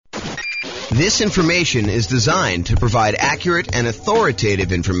This information is designed to provide accurate and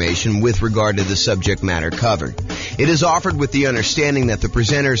authoritative information with regard to the subject matter covered. It is offered with the understanding that the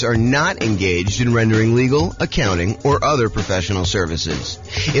presenters are not engaged in rendering legal, accounting, or other professional services.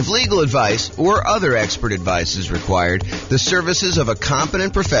 If legal advice or other expert advice is required, the services of a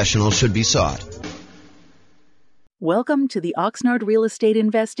competent professional should be sought. Welcome to the Oxnard Real Estate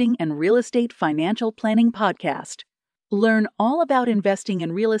Investing and Real Estate Financial Planning Podcast. Learn all about investing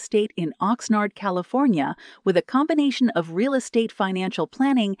in real estate in Oxnard, California, with a combination of real estate financial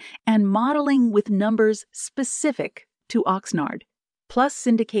planning and modeling with numbers specific to Oxnard, plus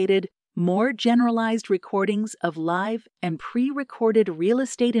syndicated, more generalized recordings of live and pre-recorded real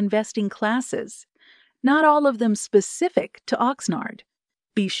estate investing classes, not all of them specific to Oxnard.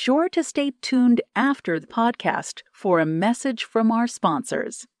 Be sure to stay tuned after the podcast for a message from our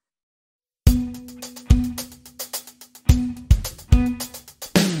sponsors.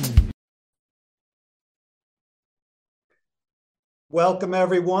 Welcome,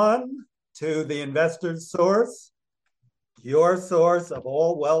 everyone, to the Investor's Source, your source of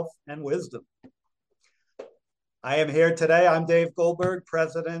all wealth and wisdom. I am here today. I'm Dave Goldberg,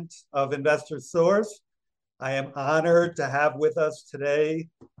 president of Investor's Source. I am honored to have with us today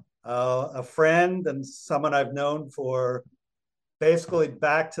a friend and someone I've known for basically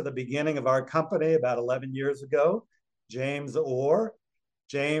back to the beginning of our company about 11 years ago, James Orr.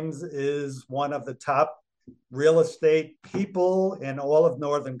 James is one of the top real estate people in all of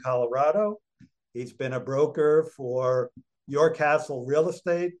Northern Colorado. He's been a broker for Your Castle Real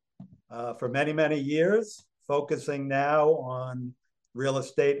Estate for many, many years, focusing now on real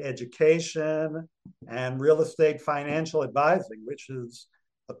estate education and real estate financial advising, which is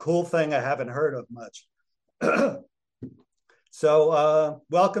a cool thing I haven't heard of much. So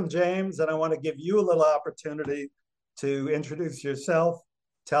welcome, James, and I want to give you a little opportunity to introduce yourself.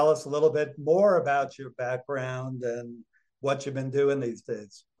 Tell us a little bit more about your background and what you've been doing these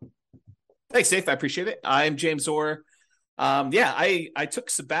days. Thanks, Dave. I appreciate it. I'm James Orr. I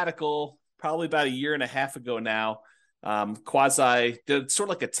took sabbatical probably about a year and a half ago now. Did sort of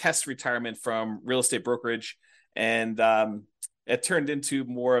like a test retirement from real estate brokerage, and it turned into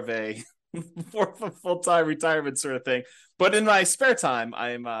more of a full-time retirement sort of thing. But in my spare time,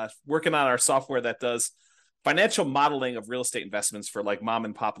 I'm working on our software that does financial modeling of real estate investments for like mom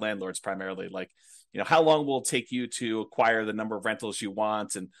and pop landlords, primarily. Like, how long will it take you to acquire the number of rentals you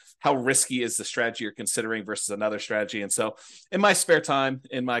want, and how risky is the strategy you're considering versus another strategy? And so in my spare time,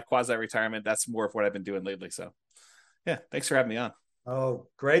 in my quasi-retirement, that's more of what I've been doing lately. So yeah, thanks for having me on. Oh,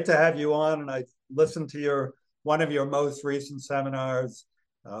 great to have you on. And I listened to one of your most recent seminars,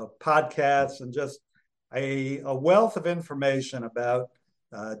 podcasts, and just a wealth of information about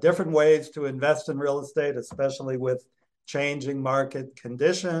different ways to invest in real estate, especially with changing market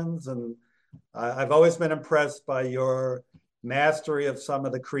conditions. And I've always been impressed by your mastery of some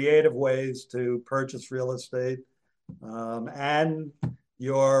of the creative ways to purchase real estate, and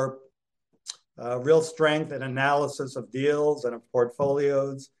your real strength and analysis of deals and of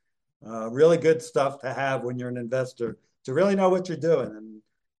portfolios. Really good stuff to have when you're an investor, to really know what you're doing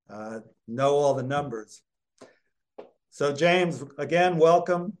and know all the numbers. So James, again,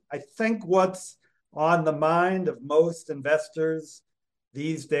 welcome. I think what's on the mind of most investors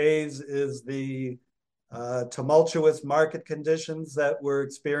these days is the tumultuous market conditions that we're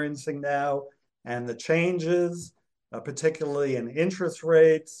experiencing now and the changes, particularly in interest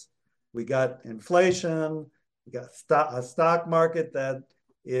rates. We got inflation, we got a stock market that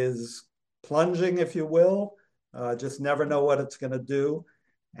is plunging, if you will, just never know what it's going to do.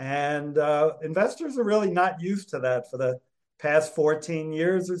 And investors are really not used to that. For the past 14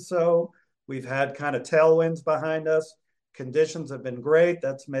 years or so, we've had kind of tailwinds behind us. Conditions have been great.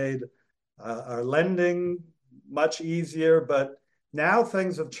 That's made our lending much easier, but now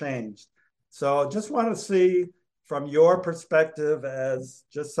things have changed. So just want to see from your perspective as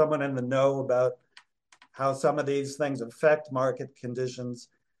just someone in the know about how some of these things affect market conditions.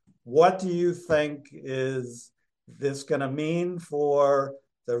 What do you think is this going to mean for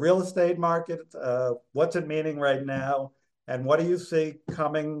the real estate market? What's it meaning right now? And what do you see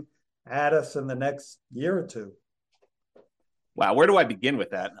coming at us in the next year or two? Wow, where do I begin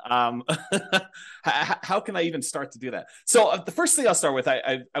with that? How can I even start to do that? So the first thing I'll start with,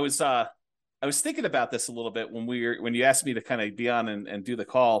 I was thinking about this a little bit when you asked me to kind of be on and do the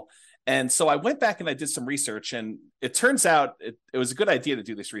call. And so I went back and I did some research, and it turns out it was a good idea to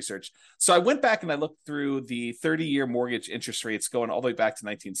do this research. So I went back and I looked through the 30-year mortgage interest rates going all the way back to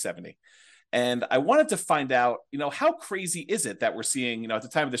 1970. And I wanted to find out, how crazy is it that we're seeing, at the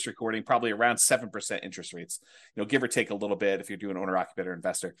time of this recording, probably around 7% interest rates, give or take a little bit if you're doing owner, occupier,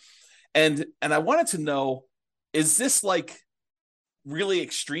 investor. And I wanted to know, is this like really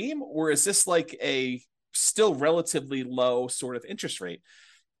extreme, or is this like a still relatively low sort of interest rate?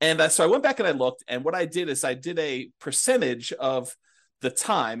 And so I went back and I looked, and what I did is I did a percentage of the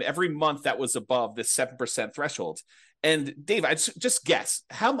time every month that was above this 7% threshold. And Dave, I just guess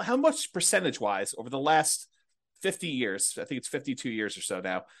how much percentage wise over the last 50 years, I think it's 52 years or so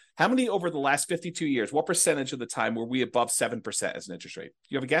now, how many over the last 52 years, what percentage of the time were we above 7% as an interest rate?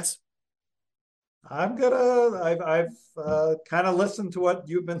 You have a guess? I've kind of listened to what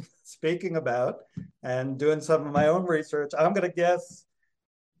you've been speaking about and doing some of my own research. I'm gonna guess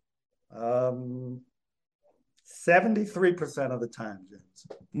 73% of the time, James.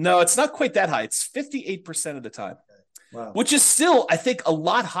 No, it's not quite that high. It's 58% of the time. Wow. Which is still, I think, a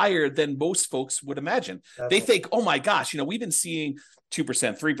lot higher than most folks would imagine. They think, oh my gosh, we've been seeing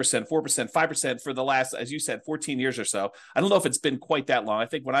 2%, 3%, 4%, 5% for the last, as you said, 14 years or so. I don't know if it's been quite that long. I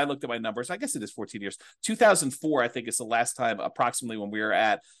think when I looked at my numbers, I guess it is 14 years. 2004, I think, is the last time approximately when we were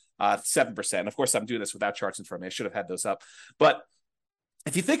at 7%. Of course, I'm doing this without charts in front of me. I should have had those up. But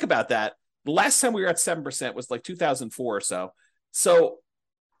if you think about that, the last time we were at 7% was like 2004 or so. So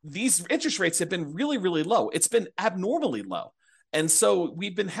these interest rates have been really, really low. It's been abnormally low. And so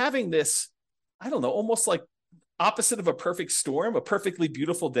we've been having this, I don't know, almost like opposite of a perfect storm, a perfectly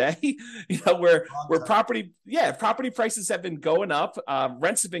beautiful day, where property prices have been going up,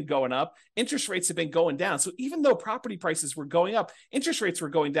 rents have been going up, interest rates have been going down. So even though property prices were going up, interest rates were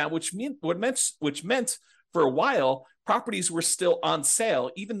going down, which meant for a while, properties were still on sale,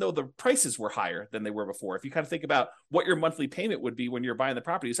 even though the prices were higher than they were before. If you kind of think about what your monthly payment would be when you're buying the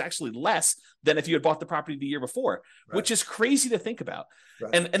property, it's actually less than if you had bought the property the year before, right, which is crazy to think about.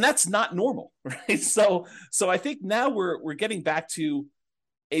 Right. And that's not normal, right? So I think now we're getting back to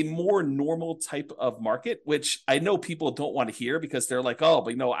a more normal type of market, which I know people don't want to hear because they're like, oh,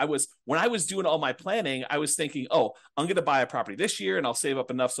 but when I was doing all my planning, I was thinking, oh, I'm going to buy a property this year and I'll save up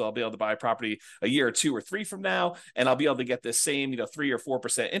enough so I'll be able to buy a property a year or 2 or 3 from now, and I'll be able to get this same 3 or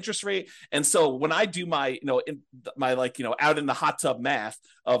 4% interest rate. And so when I do my out in the hot tub math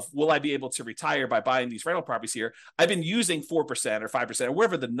of will I be able to retire by buying these rental properties here, I've been using 4% or 5% or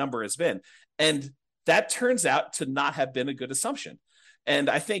wherever the number has been, and that turns out to not have been a good assumption.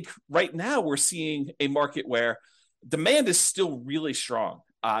 And I think right now we're seeing a market where demand is still really strong.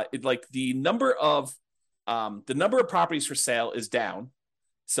 The number of properties for sale is down,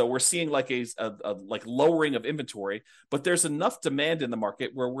 so we're seeing like a lowering of inventory. But there's enough demand in the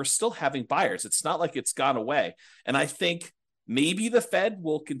market where we're still having buyers. It's not like it's gone away. And I think maybe the Fed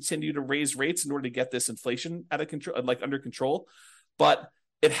will continue to raise rates in order to get this inflation out of control, under control, but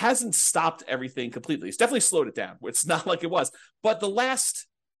it hasn't stopped everything completely. It's definitely slowed it down. It's not like it was. But the last,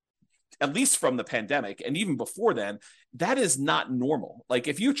 at least from the pandemic, and even before then, that is not normal. Like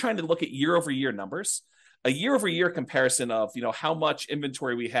if you're trying to look at year-over-year numbers, a year-over-year comparison of, how much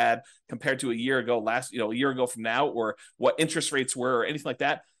inventory we had compared to a year ago a year ago from now, or what interest rates were or anything like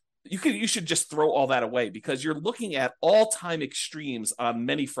that, you should just throw all that away, because you're looking at all-time extremes on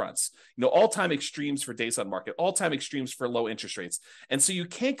many fronts. All-time extremes for days on market, all-time extremes for low interest rates. And so you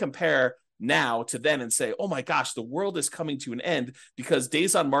can't compare now to then and say, oh my gosh, the world is coming to an end because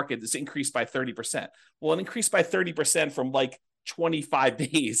days on market is increased by 30%. Well, it increased by 30% from like 25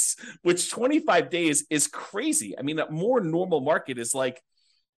 days, which 25 days is crazy. I mean, a more normal market is like,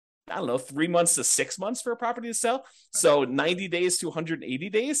 I don't know, 3 months to 6 months for a property to sell. So 90 days to 180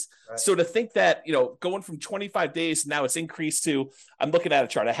 days. Right. So to think that, going from 25 days, now it's increased to, I'm looking at a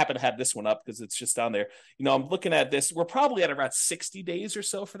chart. I happen to have this one up because it's just down there. I'm looking at this. We're probably at around 60 days or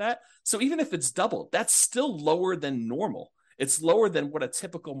so for that. So even if it's doubled, that's still lower than normal. It's lower than what a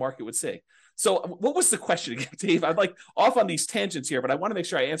typical market would say. So what was the question again, Dave? I'm like off on these tangents here, but I want to make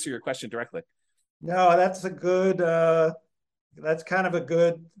sure I answer your question directly. No, that's kind of a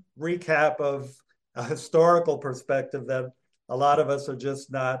good recap of a historical perspective that a lot of us are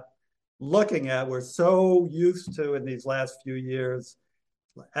just not looking at. We're so used to, in these last few years,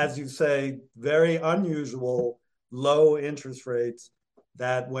 as you say, very unusual low interest rates,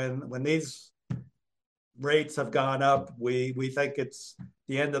 that when these rates have gone up, we think it's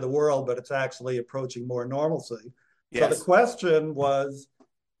the end of the world, but it's actually approaching more normalcy. Yes. So the question was,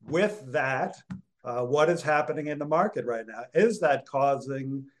 with that, what is happening in the market right now? Is that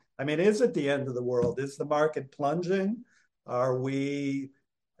causing, is it the end of the world? Is the market plunging?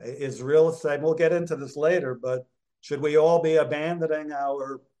 Is real estate, we'll get into this later, but should we all be abandoning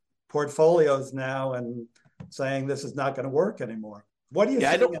our portfolios now and saying this is not going to work anymore? What are you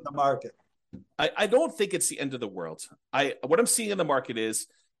seeing in the market? I don't think it's the end of the world. What I'm seeing in the market is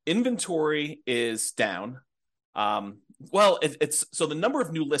inventory is down. Well, it's so the number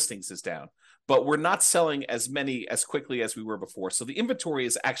of new listings is down, but we're not selling as many as quickly as we were before. So the inventory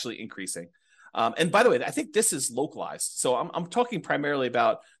is actually increasing. And by the way, I think this is localized. So I'm talking primarily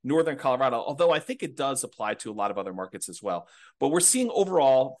about Northern Colorado, although I think it does apply to a lot of other markets as well. But we're seeing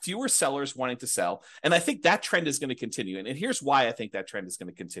overall fewer sellers wanting to sell. And I think that trend is going to continue. And here's why I think that trend is going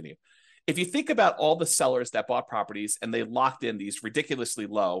to continue. If you think about all the sellers that bought properties and they locked in these ridiculously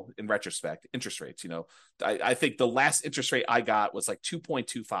low, in retrospect, interest rates, I think the last interest rate I got was like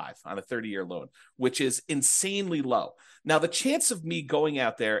 2.25 on a 30-year loan, which is insanely low. Now, the chance of me going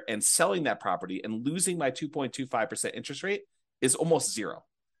out there and selling that property and losing my 2.25% interest rate is almost zero.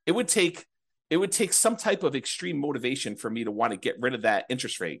 It would take some type of extreme motivation for me to want to get rid of that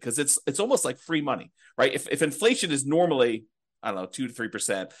interest rate, because it's almost like free money, right? If inflation is normally, I don't know, 2 to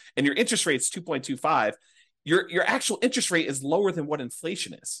 3%, and your interest rate is 2.25, your actual interest rate is lower than what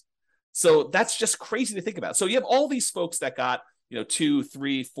inflation is. So that's just crazy to think about. So you have all these folks that got, 2,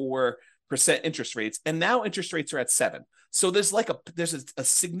 3, 4% interest rates, and now interest rates are at 7. So there's a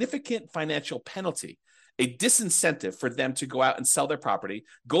significant financial penalty, a disincentive for them to go out and sell their property,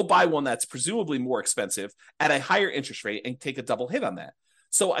 go buy one that's presumably more expensive at a higher interest rate and take a double hit on that.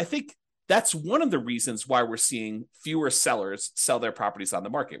 So I think that's one of the reasons why we're seeing fewer sellers sell their properties on the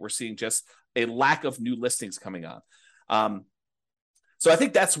market. We're seeing just a lack of new listings coming on. So I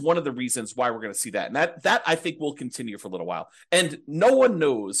think that's one of the reasons why we're going to see that. And that I think will continue for a little while. And no one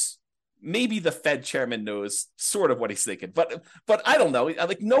knows. Maybe the Fed chairman knows sort of what he's thinking, but I don't know.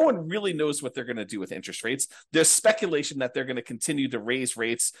 Like, no one really knows what they're going to do with interest rates. There's speculation that they're going to continue to raise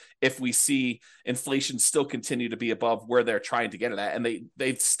rates if we see inflation still continue to be above where they're trying to get it at. And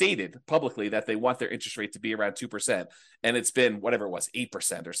they've stated publicly that they want their interest rate to be around 2%, and it's been whatever it was,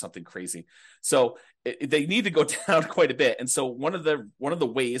 8% or something crazy. So they need to go down quite a bit. And so one of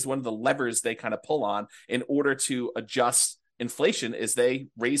the levers they kind of pull on in order to adjust inflation is they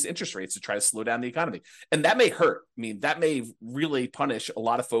raise interest rates to try to slow down the economy. And that may hurt. I mean, that may really punish a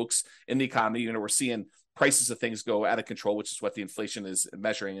lot of folks in the economy. We're seeing prices of things go out of control, which is what the inflation is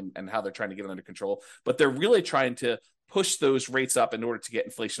measuring and how they're trying to get it under control. But they're really trying to push those rates up in order to get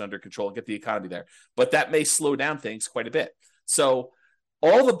inflation under control and get the economy there. But that may slow down things quite a bit. So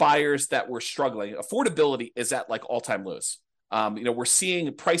all the buyers that were struggling, affordability is at like all-time lows. We're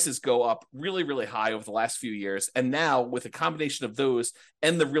seeing prices go up really, really high over the last few years. And now with a combination of those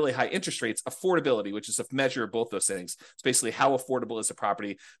and the really high interest rates, affordability, which is a measure of both those things, it's basically how affordable is a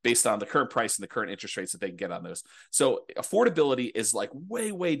property based on the current price and the current interest rates that they can get on those. So affordability is like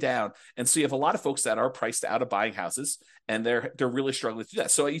way, way down. And so you have a lot of folks that are priced out of buying houses, and they're really struggling to do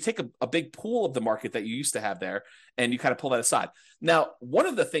that. So you take a big pool of the market that you used to have there, and you kind of pull that aside. Now, one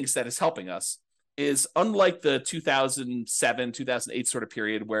of the things that is helping us is, unlike the 2007, 2008 sort of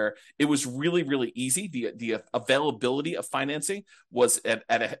period where it was really, really easy, the availability of financing was at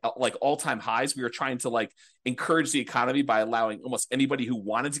like all-time highs. We were trying to like encourage the economy by allowing almost anybody who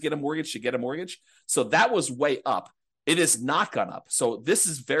wanted to get a mortgage to get a mortgage. So that was way up. It has not gone up. So this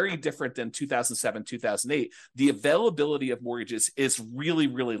is very different than 2007, 2008. The availability of mortgages is really,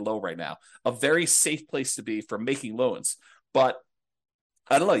 really low right now, a very safe place to be for making loans. But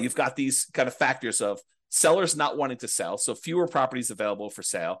I don't know, you've got these kind of factors of sellers not wanting to sell, so fewer properties available for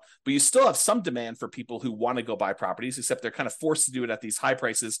sale, but you still have some demand for people who want to go buy properties, except they're kind of forced to do it at these high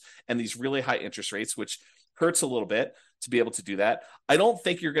prices and these really high interest rates, which hurts a little bit to be able to do that. I don't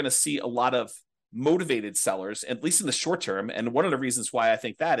think you're going to see a lot of motivated sellers, at least in the short term. And one of the reasons why I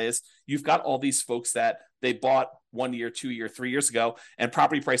think that is, you've got all these folks that they bought 1 year, 2 year, 3 years ago, and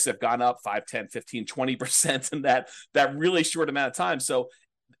property prices have gone up 5, 10, 15, 20% in that really short amount of time. So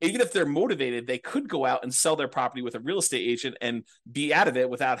even if they're motivated, they could go out and sell their property with a real estate agent and be out of it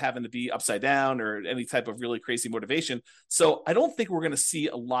without having to be upside down or any type of really crazy motivation. So I don't think we're going to see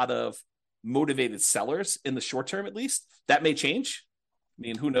a lot of motivated sellers in the short term, at least. That may change. I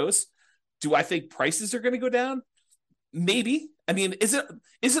mean, who knows? Do I think prices are going to go down? Maybe. I mean, is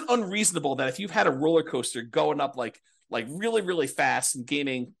it unreasonable that if you've had a roller coaster going up like really, really fast and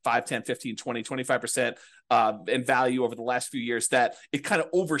gaining 5, 10, 15, 20, 25% in value over the last few years, that it kind of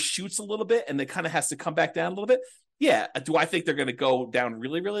overshoots a little bit and it kind of has to come back down a little bit? Yeah. Do I think they're going to go down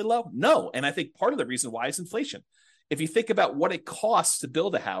really, really low? No. And I think part of the reason why is inflation. If you think about what it costs to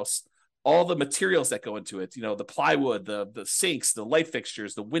build a house, all the materials that go into it, the plywood, the sinks, the light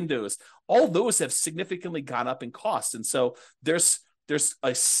fixtures, the windows, all those have significantly gone up in cost. And so there's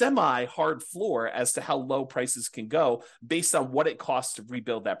a semi-hard floor as to how low prices can go based on what it costs to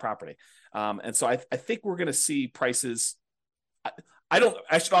rebuild that property. And so I think we're going to see prices.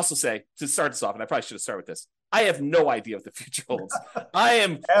 I should also say, to start this off, and I probably should have started with this, I have no idea what the future holds. I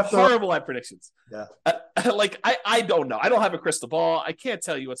am horrible at predictions. Yeah. I don't know. I don't have a crystal ball. I can't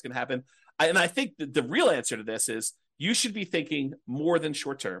tell you what's going to happen. And I think the real answer to this is you should be thinking more than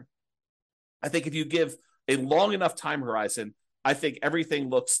short term. I think if you give a long enough time horizon, I think everything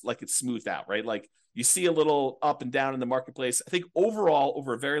looks like it's smoothed out, right? Like you see a little up and down in the marketplace. I think overall,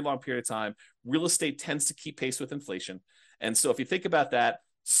 over a very long period of time, real estate tends to keep pace with inflation. And so if you think about that,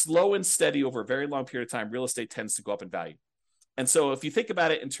 slow and steady over a very long period of time, real estate tends to go up in value. And so if you think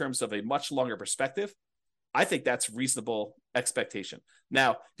about it in terms of a much longer perspective, I think that's reasonable expectation.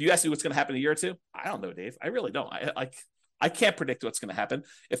 Now, do you ask me what's going to happen in a year or two? I don't know, Dave. I really don't. I can't predict what's going to happen.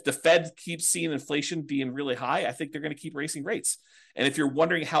 If the Fed keeps seeing inflation being really high, I think they're going to keep raising rates. And if you're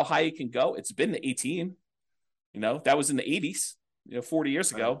wondering how high it can go, it's been to 18. That was in the 80s, 40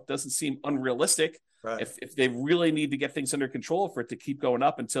 years ago. Right. Doesn't seem unrealistic. Right. If they really need to get things under control for it to keep going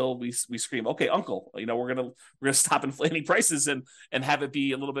up until we scream, okay, uncle, we're gonna stop inflating prices and have it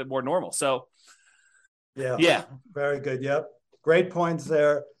be a little bit more normal. So yeah, very good. Yep, great points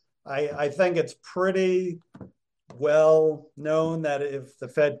there. I think it's pretty well known that if the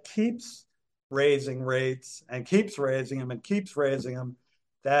Fed keeps raising rates and keeps raising them,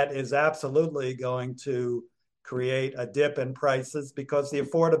 that is absolutely going to create a dip in prices because the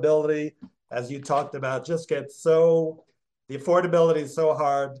affordability, as you talked about, just gets the affordability is so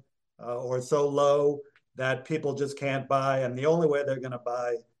hard or so low that people just can't buy. And the only way they're going to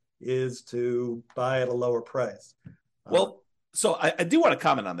buy is to buy at a lower price. Well, so I do want to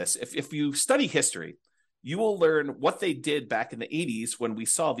comment on this. If you study history, you will learn what they did back in the 80s when we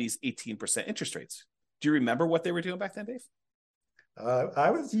saw these 18% interest rates. Do you remember what they were doing back then, Dave? I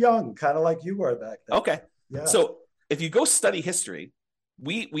was young, kind of like you were back then. Okay. Yeah. So if you go study history,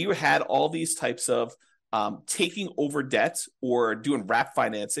 we had all these types of taking over debt or doing wrap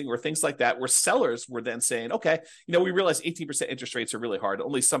financing or things like that, where sellers were then saying, okay, we realize 18% interest rates are really hard.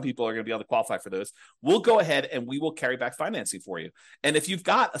 Only some people are going to be able to qualify for those. We'll go ahead and we will carry back financing for you. And if you've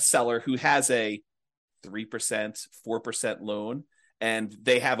got a seller who has a 3%, 4% loan, and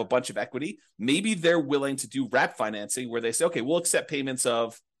they have a bunch of equity, maybe they're willing to do wrap financing where they say, okay, we'll accept payments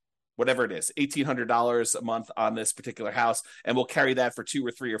of whatever it is, $1,800 a month on this particular house, and we'll carry that for 2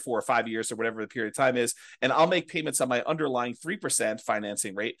 or 3 or 4 or 5 years or whatever the period of time is. And I'll make payments on my underlying 3%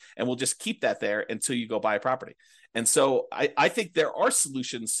 financing rate, and we'll just keep that there until you go buy a property. And so I think there are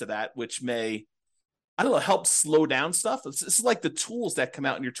solutions to that, which may, help slow down stuff. This is like the tools that come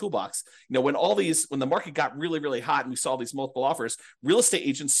out in your toolbox. When the market got really, really hot and we saw these multiple offers, real estate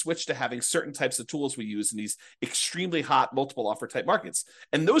agents switched to having certain types of tools we use in these extremely hot multiple offer type markets.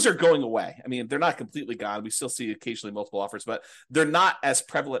 And those are going away. I mean, they're not completely gone. We still see occasionally multiple offers, but they're not as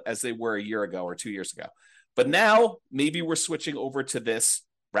prevalent as they were a year ago or 2 years ago. But now maybe we're switching over to this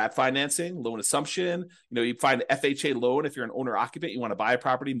wrap financing, loan assumption. You find an FHA loan if you're an owner occupant, you want to buy a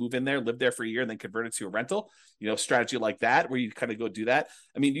property, move in there, live there for a year, and then convert it to a rental. Strategy like that, where you kind of go do that.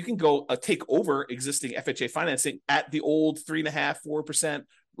 I mean, you can go take over existing FHA financing at the old 3.5%, 4%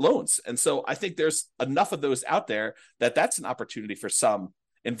 loans. And so I think there's enough of those out there that's an opportunity for some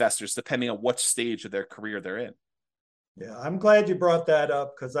investors, depending on what stage of their career they're in. Yeah, I'm glad you brought that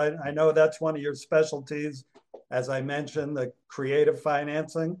up because I know that's one of your specialties. As I mentioned, the creative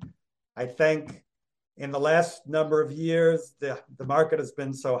financing. I think in the last number of years, the market has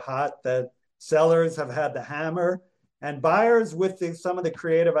been so hot that sellers have had the hammer, and buyers with some of the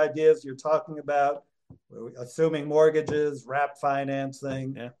creative ideas you're talking about, assuming mortgages, wrap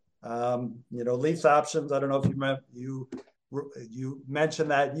financing, lease options. I don't know if you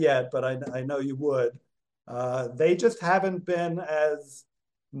mentioned that yet, but I know you would. They just haven't been as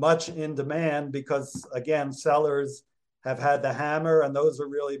much in demand because, again, sellers have had the hammer, and those are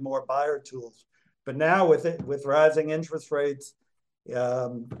really more buyer tools. But now with rising interest rates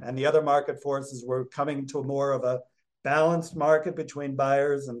and the other market forces, we're coming to more of a balanced market between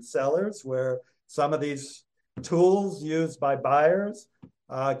buyers and sellers, where some of these tools used by buyers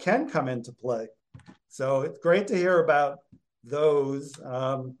can come into play. So it's great to hear about those.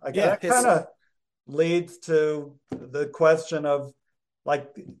 That kind of leads to the question of,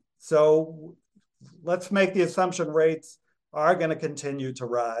 so let's make the assumption rates are going to continue to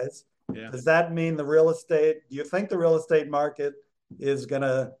rise. Yeah. Does that mean do you think the real estate market is going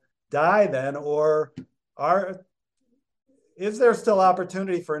to die then, or is there still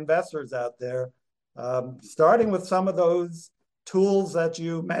opportunity for investors out there, starting with some of those tools that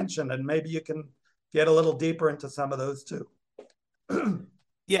you mentioned, and maybe you can get a little deeper into some of those too?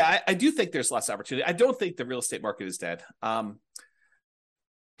 Yeah, I do think there's less opportunity. I don't think the real estate market is dead.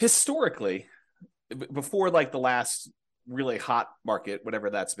 Historically, before the last really hot market, whatever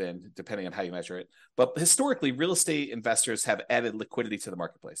that's been, depending on how you measure it. But historically, real estate investors have added liquidity to the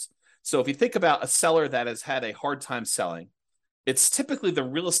marketplace. So if you think about a seller that has had a hard time selling, it's typically the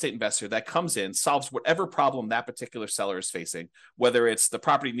real estate investor that comes in, solves whatever problem that particular seller is facing, whether it's the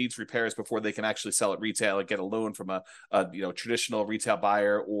property needs repairs before they can actually sell it retail and get a loan from a traditional retail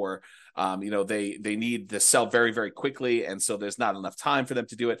buyer, or they need to sell very, very quickly, and so there's not enough time for them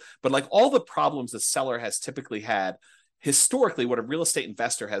to do it. But like all the problems the seller has typically had, historically, what a real estate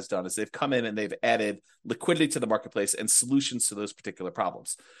investor has done is they've come in and they've added liquidity to the marketplace and solutions to those particular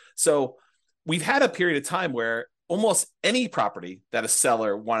problems. So we've had a period of time where almost any property that a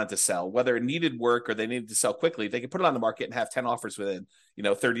seller wanted to sell, whether it needed work or they needed to sell quickly, they could put it on the market and have 10 offers within,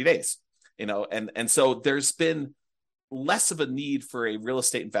 30 days, and so there's been less of a need for a real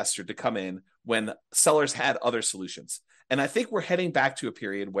estate investor to come in when sellers had other solutions. And I think we're heading back to a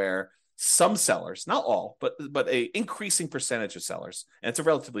period where some sellers, not all, but a increasing percentage of sellers, and it's a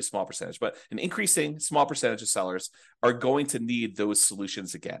relatively small percentage, but an increasing small percentage of sellers are going to need those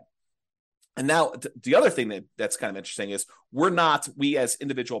solutions again. And now the other thing that's kind of interesting is we as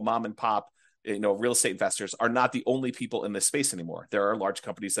individual mom and pop, real estate investors are not the only people in this space anymore. There are large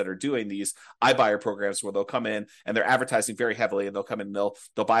companies that are doing these iBuyer programs where they'll come in and they're advertising very heavily, and they'll come in and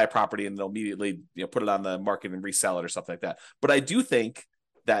they'll buy a property and they'll immediately put it on the market and resell it or something like that. But I do think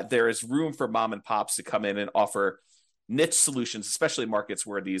that there is room for mom and pops to come in and offer niche solutions, especially in markets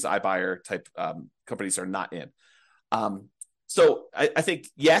where these iBuyer type companies are not in. So I think,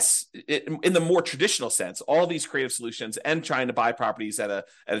 yes, in the more traditional sense, all these creative solutions and trying to buy properties at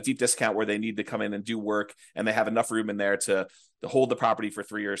a deep discount where they need to come in and do work and they have enough room in there to hold the property for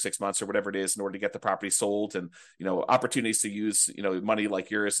 3 or 6 months or whatever it is in order to get the property sold, and opportunities to use money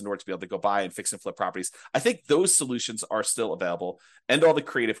like yours in order to be able to go buy and fix and flip properties. I think those solutions are still available, and all the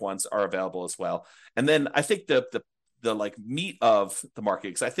creative ones are available as well. And then I think the like meat of the market,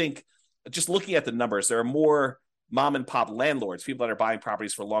 because I think just looking at the numbers, there are more mom and pop landlords, people that are buying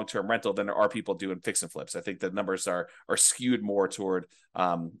properties for long-term rental, than there are people doing fix and flips. I think the numbers are skewed more toward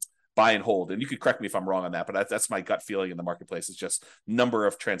buy and hold. And you could correct me if I'm wrong on that, but that's my gut feeling in the marketplace. It's just number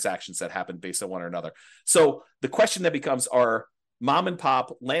of transactions that happen based on one or another. So the question that becomes, are mom and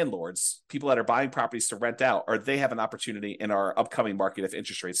pop landlords, people that are buying properties to rent out, are they have an opportunity in our upcoming market if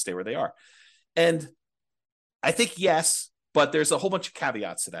interest rates stay where they are? And I think yes, but there's a whole bunch of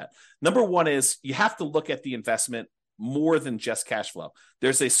caveats to that. Number one is you have to look at the investment more than just cash flow.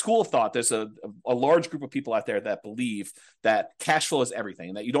 There's a school of thought. There's a large group of people out there that believe that cash flow is everything,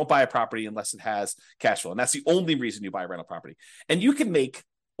 and that you don't buy a property unless it has cash flow. And that's the only reason you buy a rental property. And you can make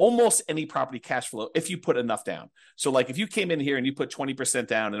almost any property cash flow if you put enough down. So like if you came in here and you put 20%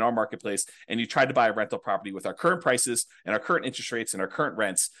 down in our marketplace and you tried to buy a rental property with our current prices and our current interest rates and our current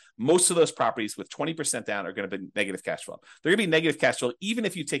rents, most of those properties with 20% down are going to be negative cash flow. They're going to be negative cash flow even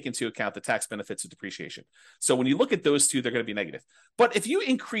if you take into account the tax benefits of depreciation. So when you look at those two, they're going to be negative. But if you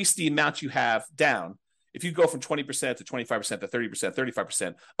increase the amount you have down, if you go from 20% to 25% to 30%,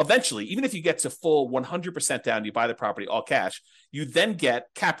 35%, eventually, even if you get to full 100% down, you buy the property all cash, you then get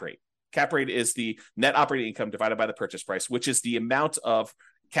cap rate. Cap rate is the net operating income divided by the purchase price, which is the amount of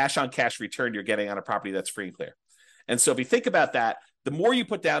cash on cash return you're getting on a property that's free and clear. And so if you think about that, the more you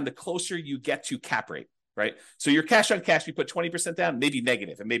put down, the closer you get to cap rate. Right. So your cash on cash, you put 20% down, maybe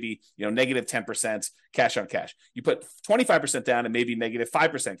negative, and maybe, negative 10% cash on cash. You put 25% down and maybe negative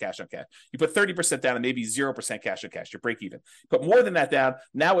 5% cash on cash. You put 30% down and maybe 0% cash on cash. You're break even. Put more than that down.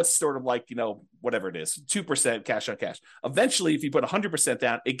 Now it's sort of like, whatever it is, 2% cash on cash. Eventually, if you put 100%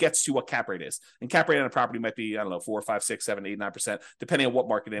 down, it gets to what cap rate is. And cap rate on a property might be, 4, 5, 6, 7, 8, 9%, depending on what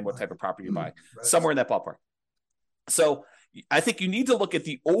market and what type of property you buy, somewhere in that ballpark. So I think you need to look at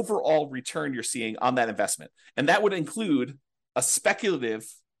the overall return you're seeing on that investment. And that would include a speculative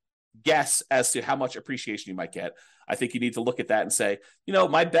guess as to how much appreciation you might get. I think you need to look at that and say,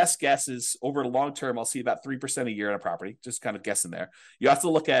 my best guess is over the long term, I'll see about 3% a year on a property, just kind of guessing there. You have to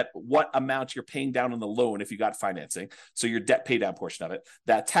look at what amount you're paying down on the loan if you got financing. So your debt pay down portion of it,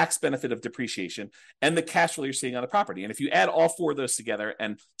 that tax benefit of depreciation, and the cash flow you're seeing on the property. And if you add all four of those together,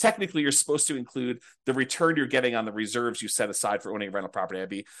 and technically you're supposed to include the return you're getting on the reserves you set aside for owning a rental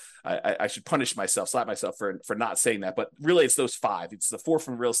property. I should punish myself, slap myself for not saying that. But really it's those five. It's the 4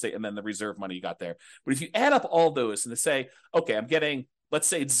 from real estate and then the reserve money you got there. But if you add up all those and to say, okay, I'm getting, let's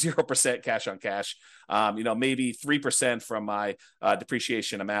say it's 0% cash on cash, maybe 3% from my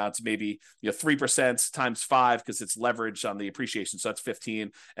depreciation amount, maybe 3% times 5 because it's leverage on the appreciation, so that's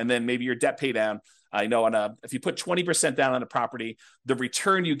 15, and then maybe your debt pay down. If you put 20% down on a property, the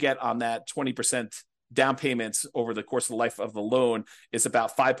return you get on that 20% down payments over the course of the life of the loan is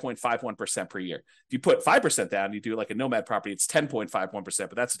about 5.51% per year. If you put 5% down, you do like a Nomad property, it's 10.51%,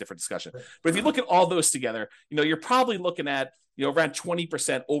 but that's a different discussion. But if you look at all those together, you're probably looking at, around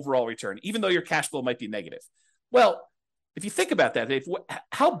 20% overall return, even though your cash flow might be negative. Well, if you think about that, Dave,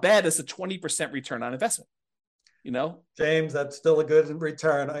 how bad is a 20% return on investment? James, that's still a good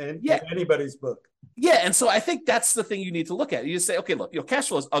return in anybody's book. Yeah. And so I think that's the thing you need to look at. You say, okay, look, cash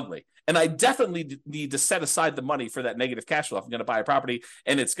flow is ugly. And I definitely need to set aside the money for that negative cash flow. If I'm going to buy a property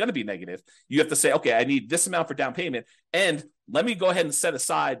and it's going to be negative, you have to say, okay, I need this amount for down payment. And let me go ahead and set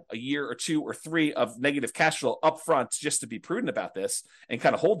aside a year or 2 or 3 of negative cash flow up front just to be prudent about this and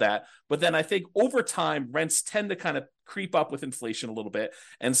kind of hold that. But then I think over time, rents tend to kind of creep up with inflation a little bit.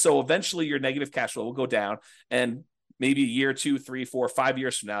 And so eventually your negative cash flow will go down. And maybe a year, 2, 3, 4, 5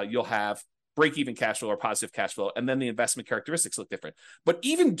 years from now, you'll have break-even cash flow or positive cash flow, and then the investment characteristics look different. But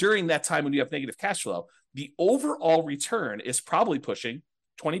even during that time when you have negative cash flow, the overall return is probably pushing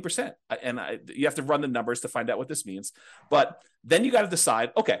 20%. And you have to run the numbers to find out what this means. But then you got to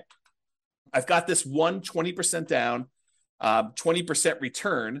decide, okay, I've got this 20% down, 20%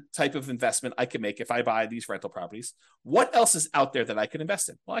 return type of investment I can make if I buy these rental properties. What else is out there that I can invest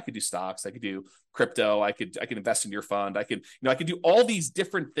in? Well, I could do stocks, I could do crypto, I could invest in your fund. I could do all these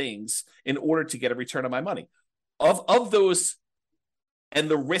different things in order to get a return on my money. Of those, and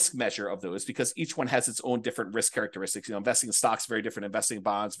the risk measure of those, because each one has its own different risk characteristics. Investing in stocks, very different. Investing in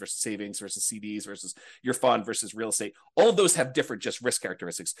bonds versus savings versus CDs versus your fund versus real estate. All of those have different just risk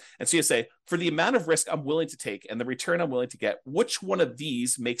characteristics. And so you say, for the amount of risk I'm willing to take and the return I'm willing to get, which one of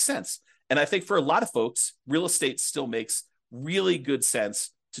these makes sense? And I think for a lot of folks, real estate still makes really good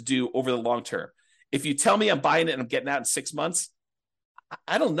sense to do over the long term. If you tell me I'm buying it and I'm getting out in 6 months,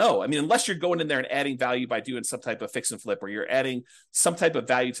 I don't know. I mean, unless you're going in there and adding value by doing some type of fix and flip, or you're adding some type of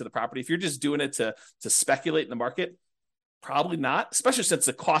value to the property. If you're just doing it to speculate in the market, probably not, especially since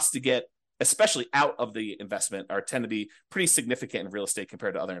the cost to get, especially out of the investment, tend to be pretty significant in real estate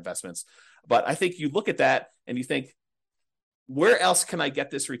compared to other investments. But I think you look at that and you think, where else can I get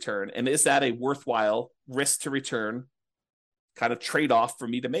this return? And is that a worthwhile risk to return kind of trade-off for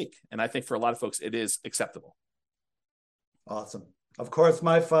me to make? And I think for a lot of folks, it is acceptable. Awesome. Of course,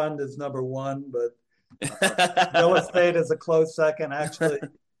 my fund is number 1, but real estate is a close second. Actually,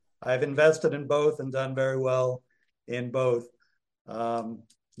 I've invested in both and done very well in both.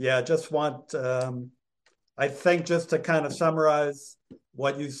 Just want, I think just to kind of summarize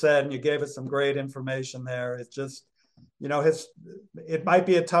what you said, and you gave us some great information there. It's just, it might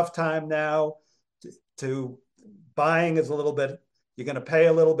be a tough time now to buying is a little bit, you're going to pay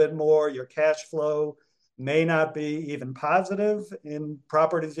a little bit more. Your cash flow may not be even positive in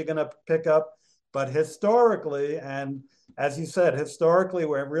properties you're going to pick up. But historically, and as you said, historically,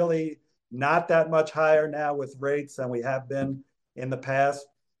 we're really not that much higher now with rates than we have been in the past.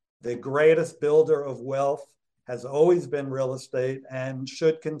 The greatest builder of wealth has always been real estate and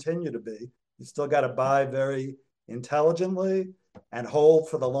should continue to be. You still got to buy very intelligently and hold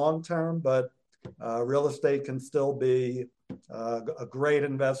for the long term, but real estate can still be a great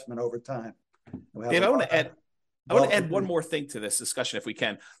investment over time. Dave, I want to add one more thing to this discussion if we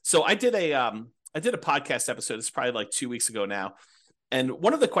can. So I did a podcast episode. It's probably like 2 weeks ago now. And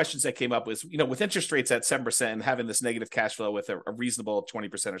one of the questions that came up was, with interest rates at 7% and having this negative cash flow with a reasonable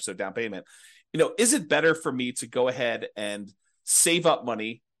 20% or so down payment, is it better for me to go ahead and save up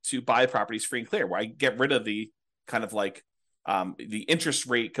money to buy properties free and clear, where I get rid of the kind of like the interest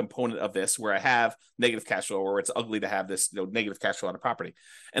rate component of this, where I have negative cash flow, or it's ugly to have this negative cash flow on a property?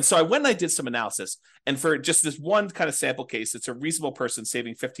 And so I went and I did some analysis, and for just this one kind of sample case, it's a reasonable person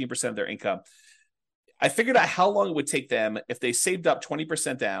saving 15% of their income. I figured out how long it would take them if they saved up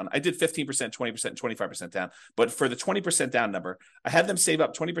 20% down. I did 15%, 20%, and 25% down. But for the 20% down number, I had them save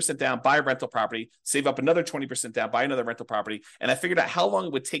up 20% down, buy a rental property, save up another 20% down, buy another rental property. And I figured out how long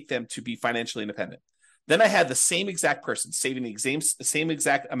it would take them to be financially independent. Then I had the same exact person saving the same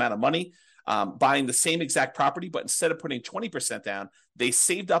exact amount of money, buying the same exact property, but instead of putting 20% down, they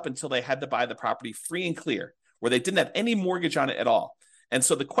saved up until they had to buy the property free and clear, where they didn't have any mortgage on it at all. And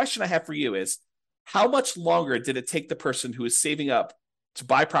so the question I have for you is, how much longer did it take the person who is saving up to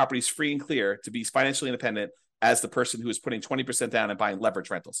buy properties free and clear to be financially independent as the person who is putting 20% down and buying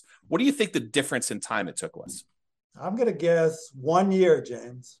leverage rentals? What do you think the difference in time it took was? I'm going to guess 1 year,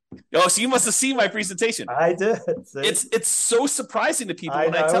 James. Oh, so you must have seen my presentation. I did. It's so surprising to people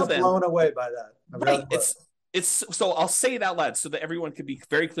when I tell them. I was blown away by that. Right. It's so I'll say it out loud so that everyone can be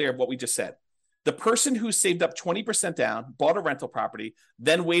very clear of what we just said. The person who saved up 20% down, bought a rental property,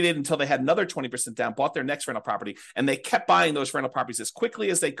 then waited until they had another 20% down, bought their next rental property, and they kept buying those rental properties as quickly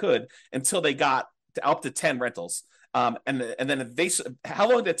as they could until they got up to 10 rentals. And then how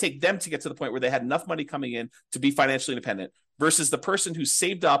long did it take them to get to the point where they had enough money coming in to be financially independent versus the person who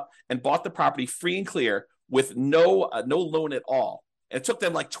saved up and bought the property free and clear with no loan at all. And it took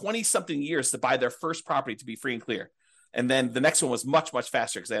them like 20 something years to buy their first property to be free and clear. And then the next one was much, much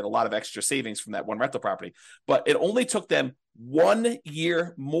faster because they had a lot of extra savings from that one rental property. But it only took them 1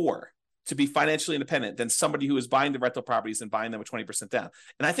 year more to be financially independent than somebody who is buying the rental properties and buying them with 20% down.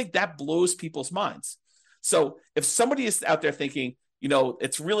 And I think that blows people's minds. So if somebody is out there thinking,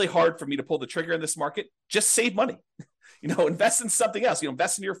 it's really hard for me to pull the trigger in this market, just save money. Invest in something else,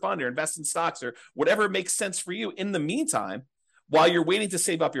 invest in your fund or invest in stocks or whatever makes sense for you in the meantime, while you're waiting to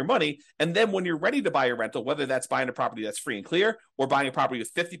save up your money. And then when you're ready to buy a rental, whether that's buying a property that's free and clear or buying a property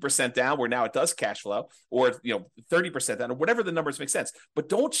with 50% down where now it does cash flow, or 30% down, or whatever the numbers make sense. But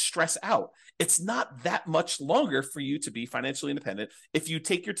don't stress out. It's not that much longer for you to be financially independent if you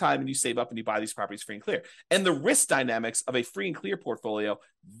take your time and you save up and you buy these properties free and clear. And the risk dynamics of a free and clear portfolio,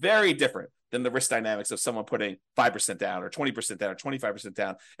 very different than the risk dynamics of someone putting 5% down or 20% down or 25%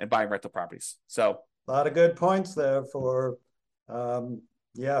 down and buying rental properties. So a lot of good points there for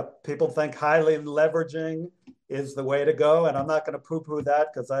people think highly leveraging is the way to go. And I'm not going to poo-poo that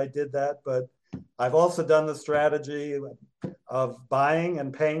because I did that, but I've also done the strategy of buying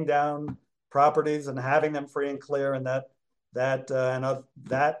and paying down properties and having them free and clear. And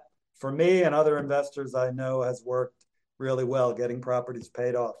that for me and other investors I know has worked really well, getting properties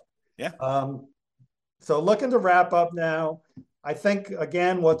paid off. Yeah. So looking to wrap up now, I think,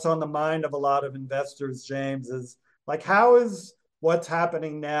 again, what's on the mind of a lot of investors, James, is like, how is what's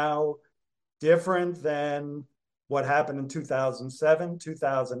happening now different than what happened in 2007,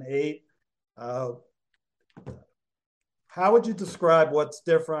 2008? How would you describe what's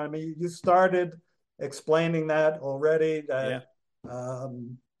different? I mean, you started explaining that already, that,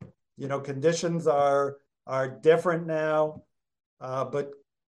 conditions are different now, but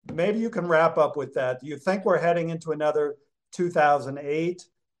maybe you can wrap up with that. Do you think we're heading into another 2008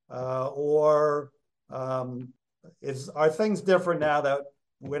 are things different now that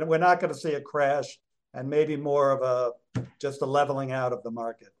we're not going to see a crash and maybe more of just a leveling out of the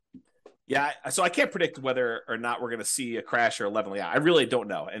market? Yeah, so I can't predict whether or not we're going to see a crash or a leveling out. I really don't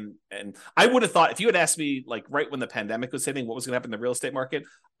know. And I would have thought if you had asked me, like right when the pandemic was hitting, what was going to happen in the real estate market,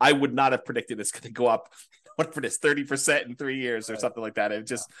 I would not have predicted it's going to go up for this 30% in 3 years or something like that.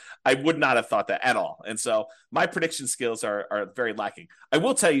 I would not have thought that at all. And so my prediction skills are very lacking. I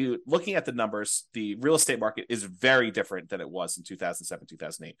will tell you, looking at the numbers, the real estate market is very different than it was in 2007,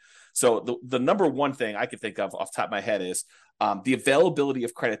 2008. So the number one thing I can think of off the top of my head is the availability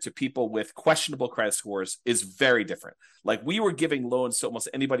of credit to people with questionable credit scores is very different. Like we were giving loans to almost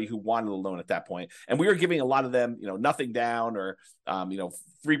anybody who wanted a loan at that point. And we were giving a lot of them, nothing down or,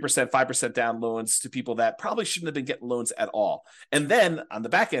 3%, 5% down loans to people that probably shouldn't have been getting loans at all. And then on the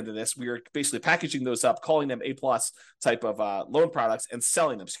back end of this, we were basically packaging those up, calling them A+ type of loan products and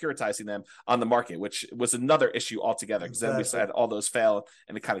selling them, securitizing them on the market, which was another issue altogether because then we had all those fail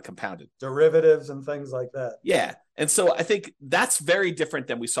and it kind of compounded. Derivatives and things like that. Yeah. And so I think that's very different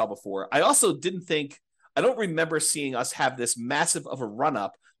than we saw before. I also I don't remember seeing us have this massive of a run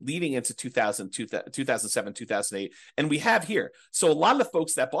up leading into 2007, 2008. And we have here. So a lot of the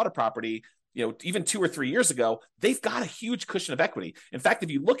folks that bought a property, even 2 or 3 years ago, they've got a huge cushion of equity. In fact, if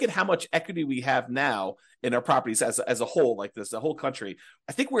you look at how much equity we have now in our properties as a whole, like this, the whole country,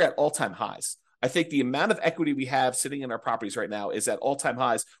 I think we're at all-time highs. I think the amount of equity we have sitting in our properties right now is at all-time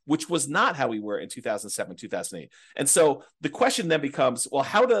highs, which was not how we were in 2007, 2008. And so the question then becomes, well,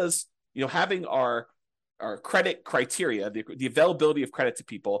 how does, having our credit criteria, the availability of credit to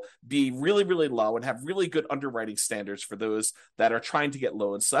people be really, really low and have really good underwriting standards for those that are trying to get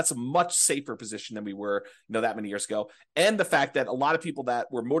loans. So that's a much safer position than we were, that many years ago. And the fact that a lot of people that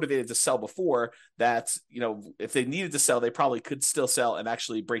were motivated to sell before that, if they needed to sell, they probably could still sell and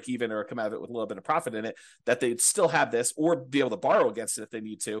actually break even or come out of it with a little bit of profit in it, that they'd still have this or be able to borrow against it if they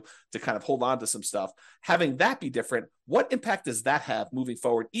need to kind of hold on to some stuff. Having that be different, what impact does that have moving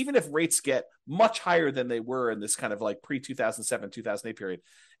forward, even if rates get much higher than they were in this kind of like pre-2007, 2008 period?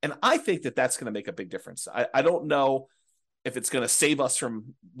 And I think that that's going to make a big difference. I don't know if it's going to save us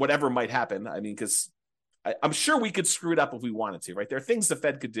from whatever might happen. I mean, because I'm sure we could screw it up if we wanted to, right? There are things the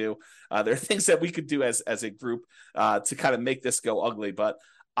Fed could do. There are things that we could do as a group to kind of make this go ugly. But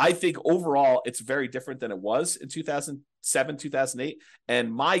I think overall, it's very different than it was in 2007, 2008.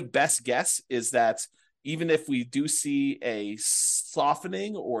 And my best guess is that even if we do see a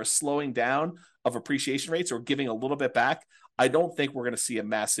softening or slowing down of appreciation rates or giving a little bit back, I don't think we're going to see a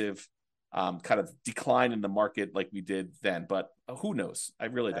massive kind of decline in the market like we did then. But who knows? I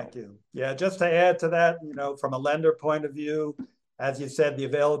really don't. Thank you. Yeah, just to add to that, from a lender point of view, as you said, the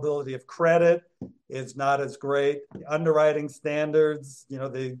availability of credit is not as great. The underwriting standards,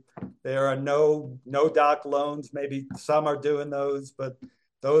 there are no doc loans. Maybe some are doing those, but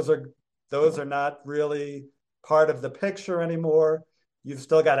those are not really part of the picture anymore. You've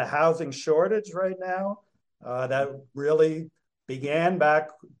still got a housing shortage right now that really began back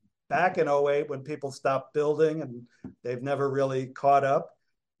in 08 when people stopped building, and they've never really caught up.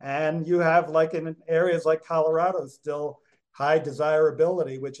 And you have, like in areas like Colorado, still high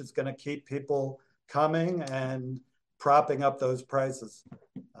desirability, which is going to keep people coming and propping up those prices.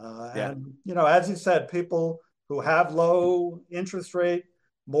 And, as you said, people who have low interest rate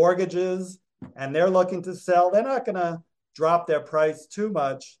mortgages and they're looking to sell, they're not going to drop their price too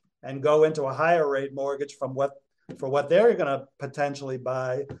much and go into a higher rate mortgage for what they're going to potentially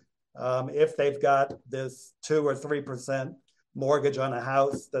buy if they've got this 2 or 3% mortgage on a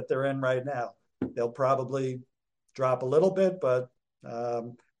house that they're in right now. They'll probably drop a little bit, but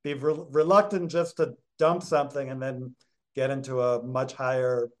be reluctant just to dump something and then get into a much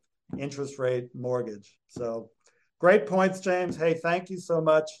higher interest rate mortgage. So great points, James. Hey, thank you so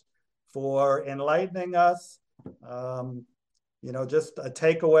much for enlightening us. Just a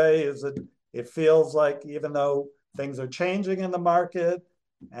takeaway is that it feels like even though things are changing in the market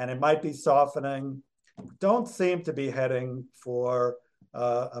and it might be softening, don't seem to be heading for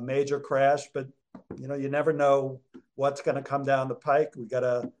a major crash, but you never know what's going to come down the pike. We got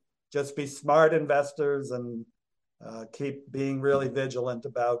to just be smart investors and keep being really vigilant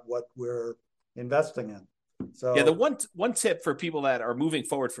about what we're investing in. So yeah, the one tip for people that are moving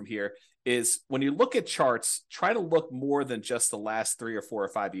forward from here is when you look at charts, try to look more than just the last 3 or 4 or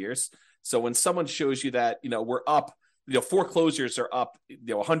 5 years. So when someone shows you that, we're up, foreclosures are up,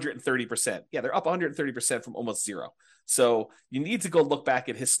 130%. Yeah, they're up 130% from almost zero. So you need to go look back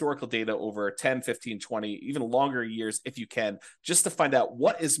at historical data over 10, 15, 20, even longer years if you can, just to find out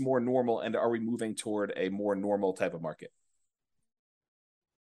what is more normal and are we moving toward a more normal type of market.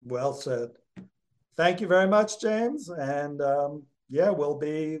 Well said. Thank you very much, James. And we'll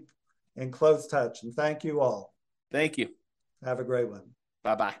be in close touch. And thank you all. Thank you. Have a great one.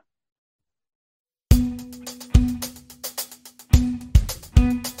 Bye-bye.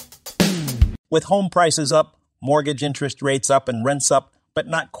 With home prices up, mortgage interest rates up, and rents up, but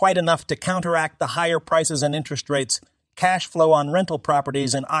not quite enough to counteract the higher prices and interest rates, cash flow on rental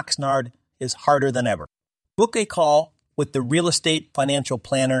properties in Oxnard is harder than ever. Book a call with the Real Estate Financial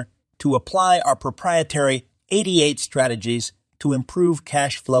Planner to apply our proprietary 88 strategies to improve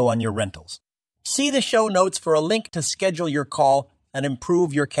cash flow on your rentals. See the show notes for a link to schedule your call and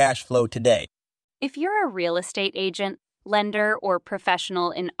improve your cash flow today. If you're a real estate agent, lender, or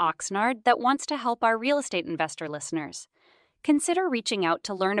professional in Oxnard that wants to help our real estate investor listeners, consider reaching out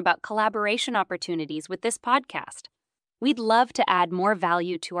to learn about collaboration opportunities with this podcast. We'd love to add more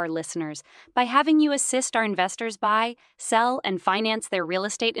value to our listeners by having you assist our investors buy, sell, and finance their real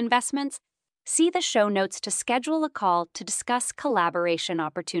estate investments. See the show notes to schedule a call to discuss collaboration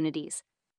opportunities.